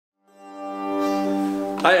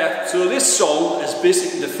Hiya, so this song is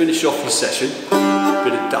basically to finish off the session.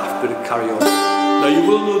 Bit of daft, bit of carry on. Now you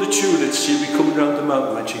will know the tune, she'll be coming round the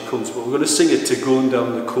mountain when she comes, but we're going to sing it to Going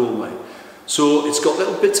Down the Coal Mine. So it's got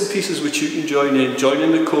little bits and pieces which you can join in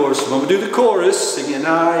the chorus. When we do the chorus, singing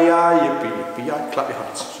aye, aye, yippee, yippee, aye, clap your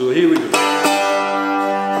hands. So here we go.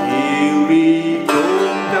 He'll be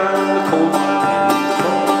going down the coal mine.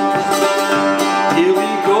 He'll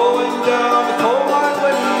be going down the coal mine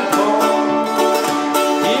when he comes.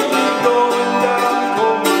 He'll be going down the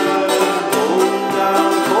coal mine, going down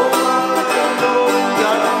the coal mine, going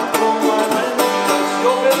down the coal mine when he comes.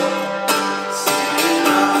 Your bit. Singing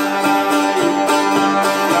aye,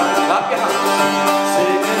 clap your hands.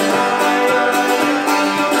 Singing aye,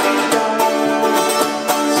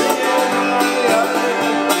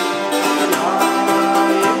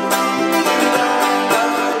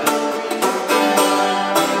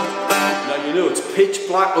 pitch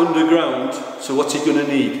black underground, so what's he going to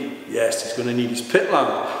need? Yes, he's going to need his pit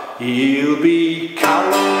lamp. He'll be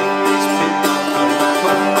carrying his pit lamp.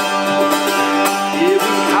 He'll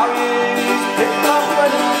be carrying his pit lamp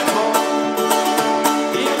when he comes.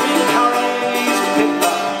 He'll be carrying his pit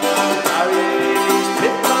lamp, carrying his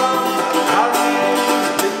pit lamp, carrying his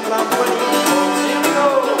pit lamp when he comes. Here we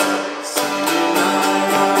go. Singing aye,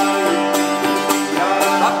 aye,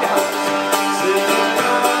 clap your hands. Singing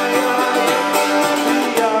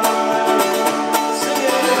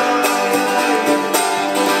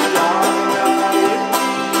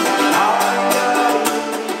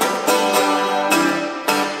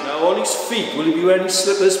feet. Will he be wearing his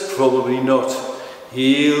slippers? Probably not.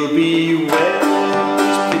 He'll be wearing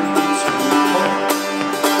his pit boots when he comes.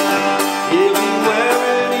 He'll be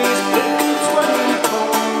wearing his pit boots when he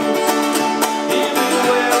comes. He'll be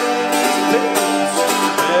wearing his pit boots,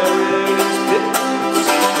 wearing his pit boots,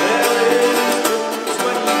 wearing his pit boots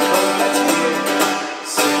when he comes. Let's hear it.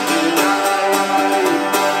 Singing aye, aye,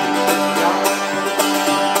 aye.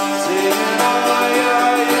 Singing aye,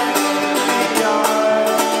 aye,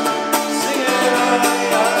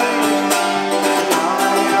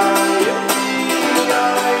 aye.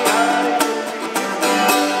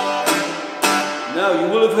 Now you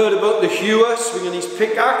will have heard about the hewer swinging his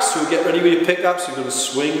pickaxe, so get ready with your pickaxe, you're going to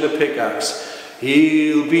swing the pickaxe.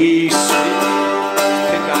 He'll be swinging his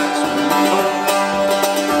pickaxe when he comes.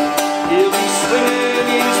 He'll be swinging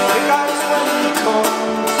his pickaxe when he comes.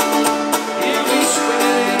 He'll be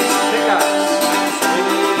swinging his pickaxe,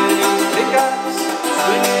 swinging his pickaxe,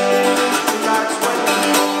 swinging his pickaxe when he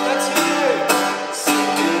comes. Let's hear it.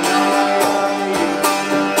 Singing aye, aye,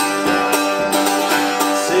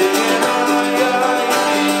 singing aye, aye.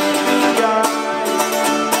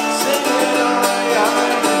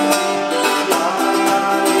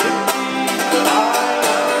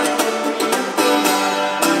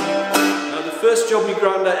 First job my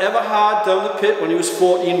granddad ever had down the pit when he was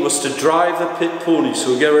 14 was to drive the pit pony.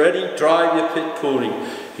 So get ready, drive your pit pony.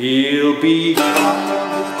 He'll be driving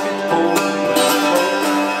his pit pony when he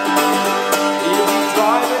comes. He'll be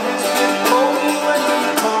driving his pit pony when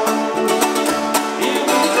he comes. He'll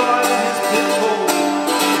be driving his pit pony,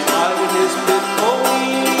 driving his pit pony,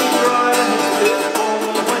 driving his pit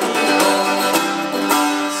pony when he comes.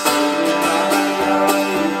 Singing aye,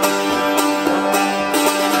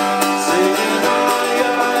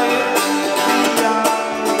 aye,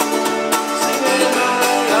 singing.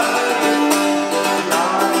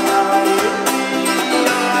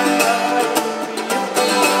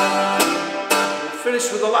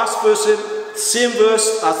 Finish with the last verse in, same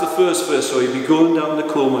verse as the first verse, so he'll be going down the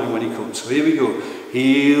coal mine when he comes. So here we go.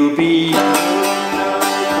 He'll be